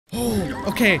Oh,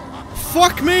 okay.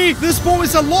 Fuck me! This boat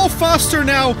is a lot faster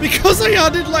now because I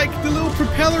added like the little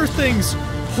propeller things.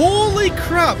 Holy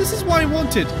crap! This is what I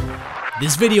wanted.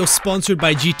 This video is sponsored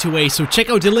by G2A, so check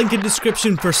out the link in the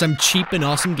description for some cheap and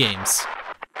awesome games.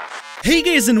 Hey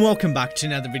guys, and welcome back to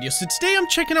another video. So today I'm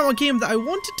checking out a game that I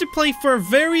wanted to play for a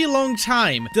very long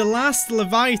time, The Last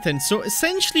Leviathan. So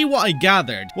essentially what I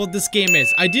gathered, what this game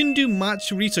is, I didn't do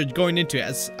much research going into it,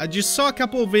 as I just saw a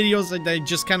couple of videos and I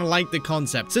just kind of liked the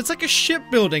concept. So it's like a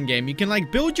shipbuilding game. You can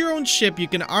like build your own ship, you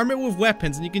can arm it with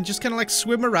weapons, and you can just kind of like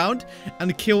swim around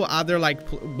and kill other like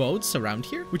boats around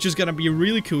here, which is gonna be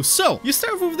really cool. So you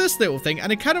start off with this little thing,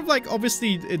 and it kind of like,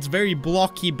 obviously it's very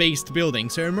blocky based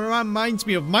building, so it reminds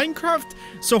me of Minecraft.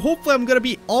 So hopefully I'm gonna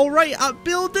be alright at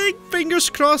building, fingers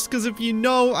crossed, because if you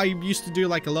know, I used to do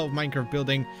like a lot of Minecraft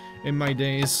building in my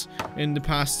days in the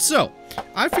past. So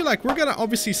I feel like we're gonna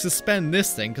obviously suspend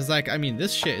this thing, because like, I mean,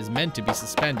 this shit is meant to be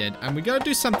suspended, and we gotta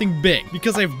do something big,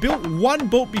 because I've built one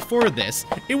boat before this.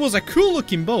 It was a cool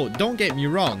looking boat, don't get me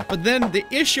wrong, but then the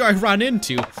issue I ran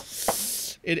into,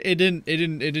 it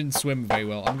didn't swim very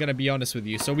well. I'm gonna be honest with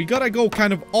you. So we gotta go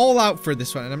kind of all out for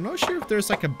this one. And I'm not sure if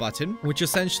there's like a button, which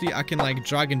essentially I can like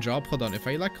drag and drop. Hold on, if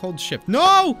I like hold shift.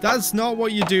 No! That's not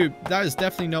what you do. That is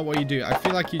definitely not what you do. I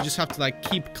feel like you just have to like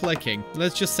keep clicking.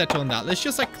 Let's just settle on that. Let's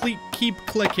just like keep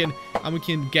clicking and we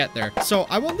can get there. So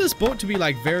I want this boat to be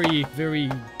like very, very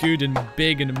good and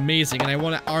big and amazing. And I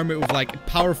want to arm it with like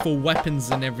powerful weapons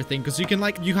and everything. Because you can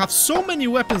like, you have so many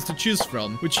weapons to choose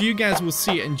from, which you guys will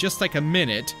see in just like a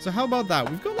minute. So how about that?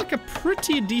 We've got like a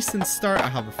pretty decent start, I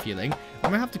have a feeling. I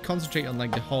might have to concentrate on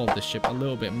like the hull of the ship a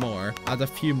little bit more. Add a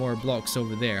few more blocks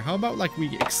over there. How about like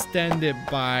we extend it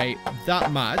by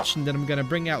that much, and then I'm gonna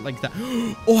bring out like that.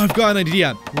 Oh, I've got an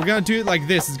idea. We're gonna do it like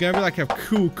this. It's gonna be like a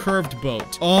cool curved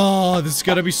boat. Oh, this is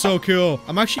gonna be so cool.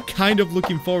 I'm actually kind of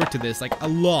looking forward to this, like a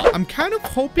lot. I'm kind of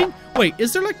hoping. Wait,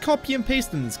 is there like copy and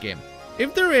paste in this game?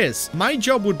 If there is, my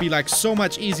job would be like so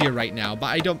much easier right now, but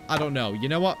I don't know. You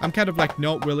know what? I'm kind of like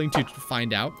not willing to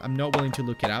find out. I'm not willing to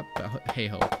look it up, but hey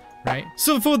ho. Right?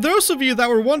 So for those of you that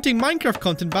were wanting Minecraft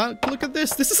content back, look at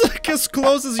this. This is like as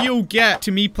close as you'll get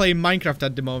to me playing Minecraft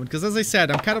at the moment. Because as I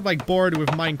said, I'm kind of like bored with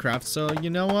Minecraft. So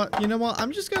you know what?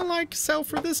 I'm just gonna like sell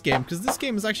for this game. Because this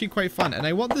game is actually quite fun. And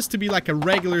I want this to be like a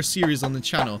regular series on the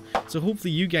channel. So hopefully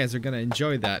you guys are gonna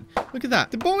enjoy that. Look at that.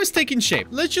 The bow is taking shape.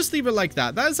 Let's just leave it like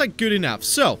that. That is like good enough.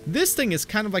 So this thing is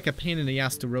kind of like a pain in the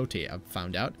ass to rotate, I've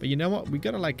found out. But you know what? We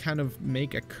gotta like kind of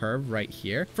make a curve right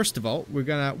here. First of all, we're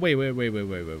gonna... Wait.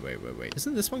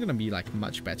 Isn't this one gonna be like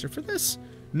much better for this?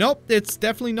 Nope, it's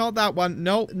definitely not that one.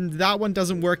 No, that one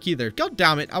doesn't work either. God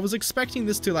damn it. I was expecting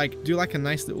this to like do like a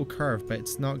nice little curve, but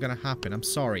it's not gonna happen. I'm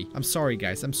sorry. I'm sorry,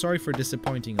 guys. I'm sorry for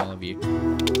disappointing all of you.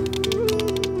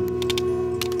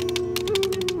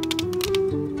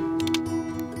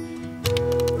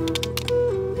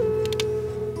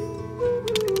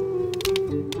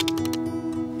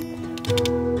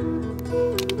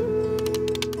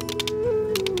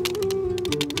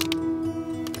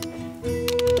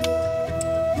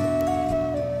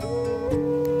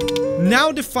 Now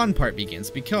the fun part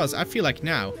begins, because I feel like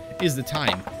now is the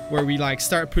time where we like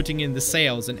start putting in the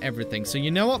sails and everything. So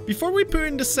you know what? Before we put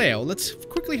in the sail, let's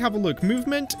quickly have a look.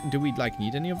 Movement. Do we like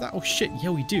need any of that? Oh shit, yeah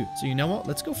we do. So you know what?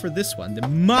 Let's go for this one, the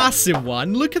massive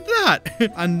one. Look at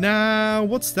that. And now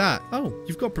what's that? Oh,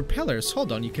 you've got propellers.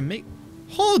 Hold on, you can make...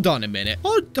 Hold on a minute.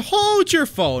 Hold your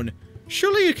phone.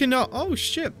 Surely you cannot... Oh,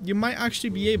 shit. You might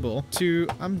actually be able to...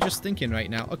 I'm just thinking right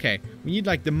now. Okay. We need,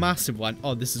 like, the massive one.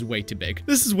 Oh, this is way too big.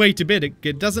 This is way too big.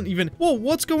 It doesn't even... Whoa,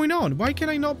 what's going on? Why can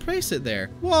I not place it there?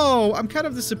 Whoa, I'm kind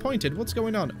of disappointed. What's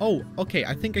going on? Oh, okay.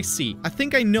 I think I see. I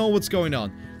think I know what's going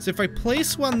on. So if I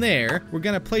place one there, we're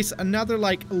gonna place another,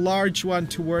 like, large one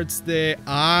towards the...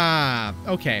 Ah,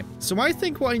 okay. So I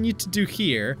think what I need to do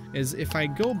here is if I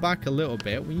go back a little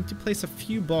bit, we need to place a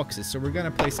few boxes. So we're gonna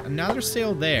place another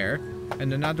sail there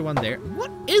and another one there.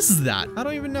 What is that? I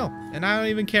don't even know. And I don't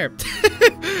even care.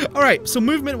 Alright, so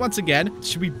movement once again.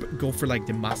 Should we go for like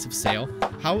the massive sail?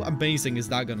 How amazing is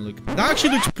that gonna look? That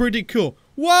actually looks pretty cool.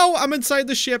 Whoa, I'm inside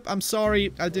the ship. I'm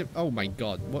sorry. I did. Oh my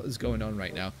god. What is going on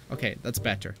right now? Okay, that's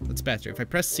better. That's better. If I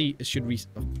press C, it should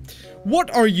oh.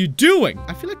 What are you doing?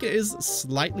 I feel like it is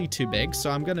slightly too big, so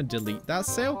I'm gonna delete that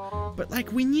sail. But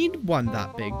like, we need one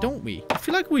that big, don't we? I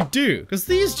feel like we do. Because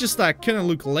these just like kind of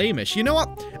look lame-ish. You know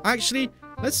what? Actually,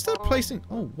 Let's start placing...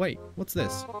 Oh, wait. What's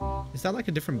this? Is that like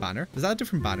a different banner? Is that a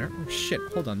different banner? Oh, shit.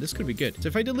 Hold on. This could be good. So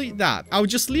if I delete that, I'll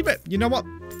just leave it. You know what?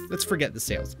 Let's forget the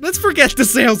sails. Let's forget the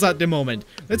sails at the moment.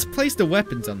 Let's place the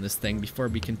weapons on this thing before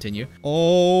we continue.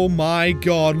 Oh my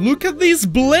god. Look at these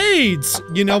blades.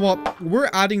 You know what? We're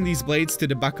adding these blades to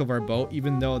the back of our boat,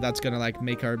 even though that's gonna like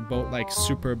make our boat like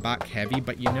super back heavy.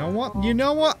 But you know what? You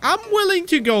know what? I'm willing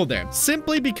to go there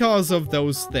simply because of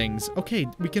those things. Okay,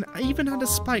 we can even add a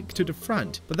spike to the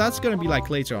front, but that's gonna be like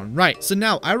later on. Right, so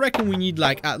now I reckon we need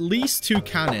like at least 2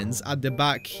 cannons at the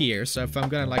back here. So if I'm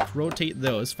gonna like rotate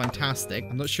those, fantastic.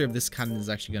 I'm not sure if this cannon is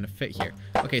actually gonna fit here.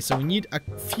 Okay, so we need a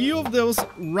few of those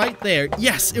right there.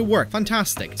 Yes, it worked.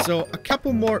 Fantastic. So a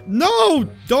couple more. No,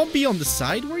 don't be on the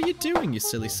side. What are you doing, you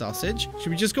silly sausage? Should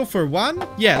we just go for one?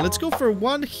 Yeah, let's go for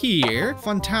one here.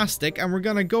 Fantastic. And we're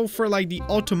gonna go for like the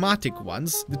automatic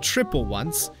ones, the triple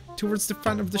ones, towards the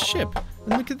front of the ship.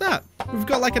 And look at that. We've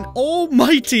got like an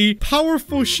almighty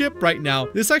powerful ship right now.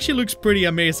 This actually looks pretty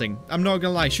amazing. I'm not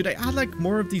gonna lie. Should I add like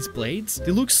more of these blades?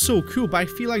 They look so cool, but I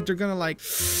feel like they're gonna like...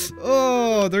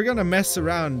 Oh, they're gonna mess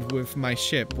around with my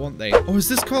ship, won't they? Oh, is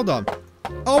this called on?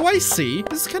 Oh, I see.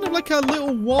 This is kind of like a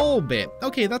little wall bit.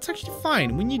 Okay, that's actually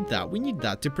fine. We need that. We need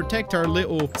that to protect our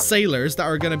little sailors that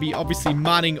are going to be obviously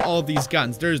manning all these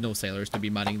guns. There's no sailors to be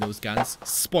manning those guns.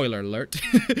 Spoiler alert.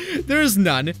 There's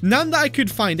none. None that I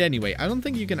could find anyway. I don't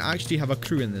think you can actually have a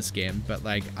crew in this game, but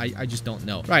like, I just don't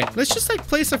know. Right, let's just like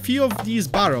place a few of these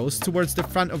barrels towards the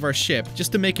front of our ship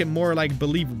just to make it more like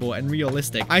believable and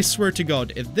realistic. I swear to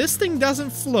God, if this thing doesn't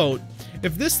float,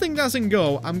 if this thing doesn't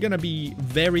go, I'm gonna be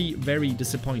very, very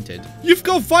disappointed. You've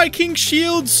got Viking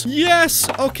shields! Yes!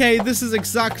 Okay, this is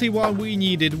exactly what we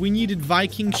needed. We needed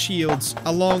Viking shields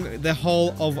along the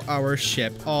hull of our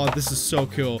ship. Oh, this is so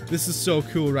cool. This is so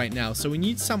cool right now. So we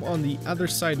need some on the other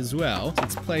side as well.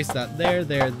 Let's place that there,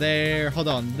 there, there. Hold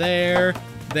on, there,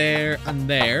 there, and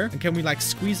there. And can we like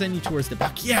squeeze any towards the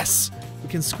back? Yes! We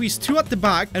can squeeze 2 at the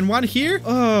back and 1 here.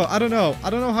 Oh, I don't know.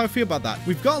 I don't know how I feel about that.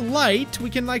 We've got light.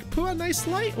 We can like put a nice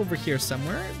light over here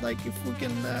somewhere. Like if we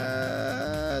can,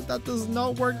 that does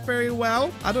not work very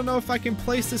well. I don't know if I can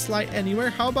place this light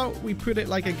anywhere. How about we put it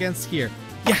like against here?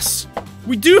 Yes,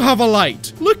 we do have a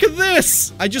light. Look at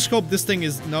this. I just hope this thing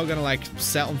is not gonna like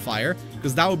set on fire,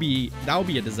 because that would be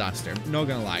a disaster. Not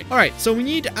gonna lie. All right, so we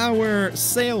need our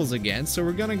sails again. So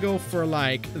we're gonna go for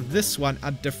like this one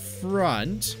at the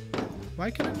front. Why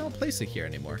can I not place it here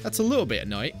anymore? That's a little bit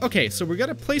annoying. Okay, so we're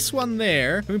gonna place one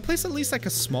there. Can we place at least like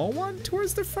a small one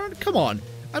towards the front? Come on.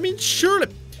 I mean, surely.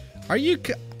 Are you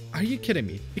kidding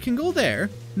me? It can go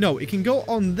there. No, it can go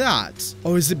on that.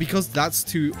 Oh, is it because that's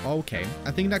too... Okay,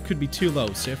 I think that could be too low.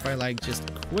 So if I like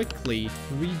just quickly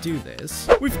redo this.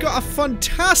 We've got a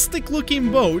fantastic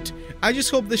looking boat. I just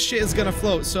hope this shit is gonna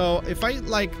float. So if I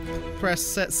like press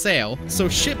set sail. So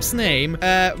ship's name,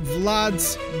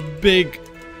 Vlad's Big...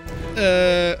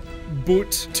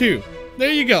 boat 2.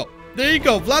 There you go. There you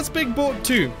go. Vlad's Big Boat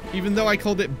 2. Even though I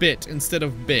called it bit instead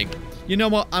of big. You know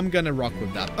what? I'm gonna rock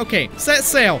with that. Okay, set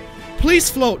sail. Please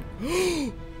float.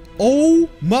 Oh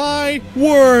my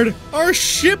word. Our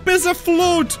ship is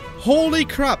afloat. Holy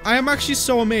crap. I am actually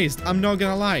so amazed. I'm not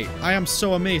gonna lie. I am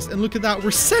so amazed. And look at that.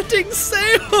 We're setting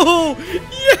sail.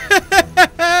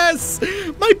 Yes.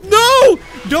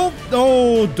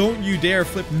 No. Don't you dare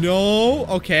flip. No.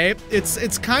 Okay.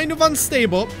 It's kind of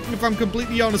unstable, if I'm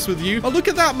completely honest with you. Oh, look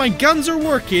at that. My guns are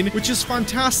working, which is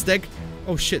fantastic.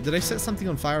 Oh shit, did I set something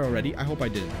on fire already? I hope I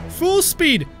did. Full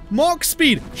speed, Mach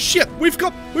speed. Shit, we've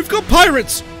got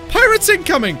pirates. Pirates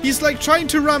incoming. He's like trying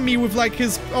to ram me with like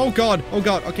his, oh god.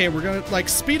 Okay, we're gonna like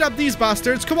speed up these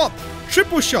bastards. Come on,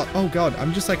 triple shot. Oh god,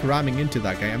 I'm just like ramming into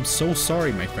that guy. I'm so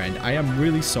sorry, my friend. I am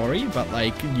really sorry, but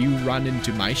like you ran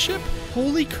into my ship.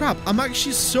 Holy crap, I'm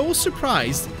actually so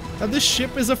surprised that this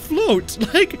ship is afloat.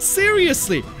 Like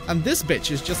seriously. And this bitch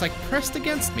is just like pressed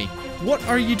against me. What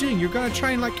are you doing? You're gonna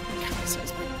try and like...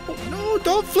 Oh, no,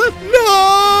 don't flip.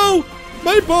 No!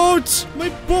 My boat! My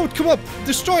boat! Come on!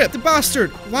 Destroy it! The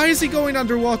bastard! Why is he going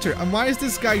underwater? And why is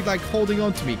this guy like holding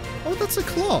on to me? Oh, that's a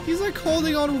claw. He's like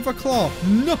holding on with a claw.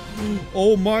 No!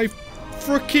 Oh my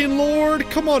freaking lord!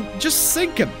 Come on! Just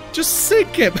sink him! Just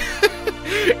sink him!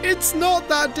 It's not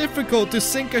that difficult to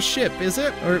sink a ship, is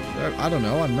it? Or I don't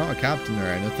know. I'm not a captain or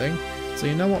anything. So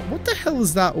you know what? What the hell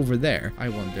is that over there? I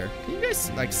wonder. Can you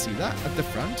guys like see that at the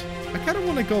front? I kind of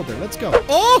want to go there. Let's go.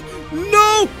 Oh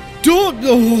no! Don't!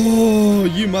 Oh,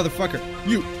 you motherfucker!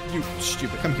 You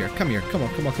stupid! Come here! Come here! Come on!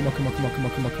 Come on! Come on! Come on! Come on! Come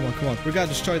on! Come on! Come on! Come on! We gotta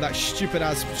destroy that stupid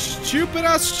ass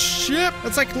ship.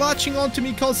 That's like latching onto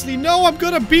me constantly. No, I'm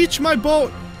gonna beach my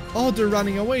boat. Oh, they're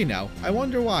running away now. I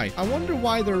wonder why. I wonder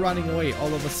why they're running away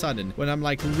all of a sudden when I'm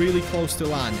like really close to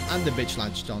land and the bitch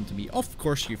launched onto me. Of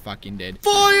course you fucking did.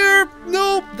 Fire!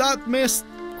 Nope, that missed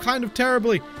kind of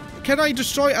terribly. Can I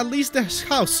destroy at least this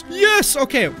house? Yes!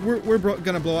 Okay, we're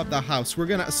gonna blow up that house. We're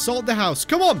gonna assault the house.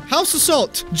 Come on, house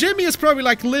assault! Jimmy is probably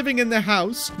like living in the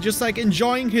house, just like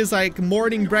enjoying his like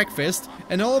morning breakfast,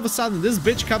 and all of a sudden this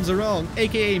bitch comes around,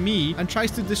 aka me, and tries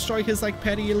to destroy his like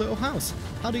petty little house.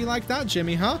 How do you like that,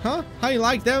 Jimmy, huh? How you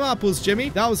like them apples, Jimmy?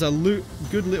 That was a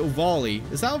good little volley.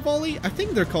 Is that a volley? I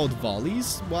think they're called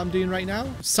volleys, what I'm doing right now.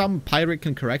 Some pirate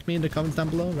can correct me in the comments down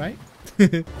below, right?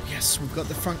 Yes, we've got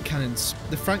the front cannons.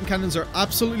 The front cannons are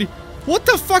absolutely... What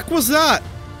the fuck was that?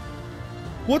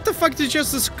 What the fuck did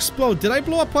just explode? Did I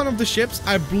blow up one of the ships?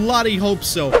 I bloody hope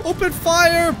so. Open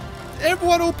fire!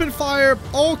 Everyone open fire!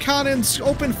 All cannons,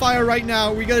 open fire right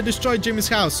now. We gotta destroy Jimmy's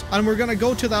house. And we're gonna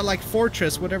go to that, like,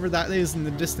 fortress, whatever that is in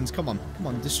the distance. Come on. Come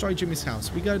on, destroy Jimmy's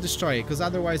house. We gotta destroy it, because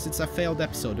otherwise it's a failed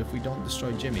episode if we don't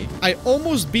destroy Jimmy. I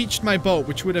almost beached my boat,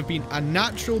 which would have been a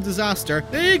natural disaster.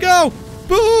 There you go!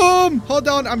 Boom! Hold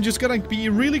on, I'm just gonna be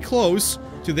really close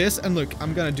to this. And look,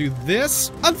 I'm gonna do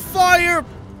this. And fire!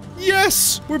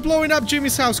 Yes! We're blowing up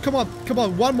Jimmy's house. Come on, come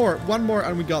on. One more,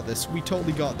 and we got this. We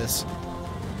totally got this.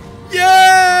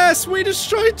 Yes! We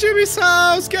destroyed Jimmy's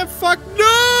house! Get fucked!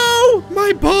 No!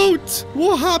 My boat!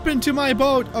 What happened to my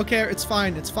boat? Okay, it's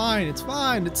fine. It's fine. It's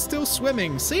fine. It's still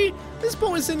swimming. See? This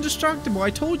boat is indestructible. I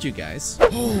told you guys.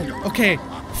 Oh, okay.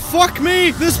 Fuck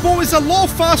me! This boat is a lot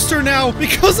faster now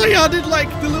because I added, like,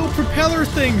 the little propeller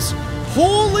things.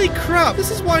 Holy crap.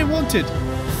 This is what I wanted.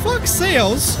 Fuck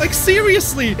sails. Like,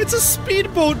 seriously. It's a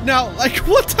speedboat now. Like,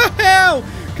 what the hell?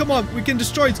 Come on, we can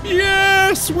destroy it.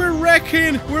 Yes, we're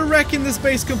wrecking. We're wrecking this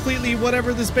base completely,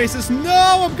 whatever this base is.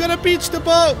 No, I'm gonna beach the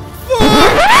boat.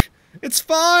 Fuck! It's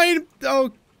fine.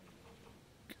 Oh,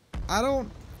 I don't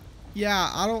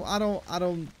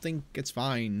think it's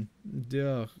fine.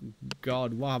 Oh,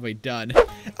 God, what have I done?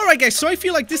 Alright guys, so I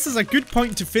feel like this is a good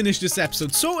point to finish this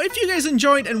episode. So if you guys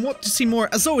enjoyed and want to see more,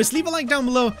 as always, leave a like down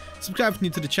below, subscribe if you're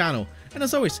new to the channel. And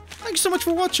as always, thank you so much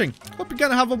for watching. Hope you're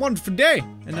gonna have a wonderful day.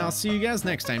 And I'll see you guys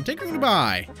next time. Take care,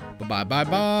 goodbye. Bye-bye,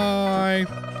 bye-bye.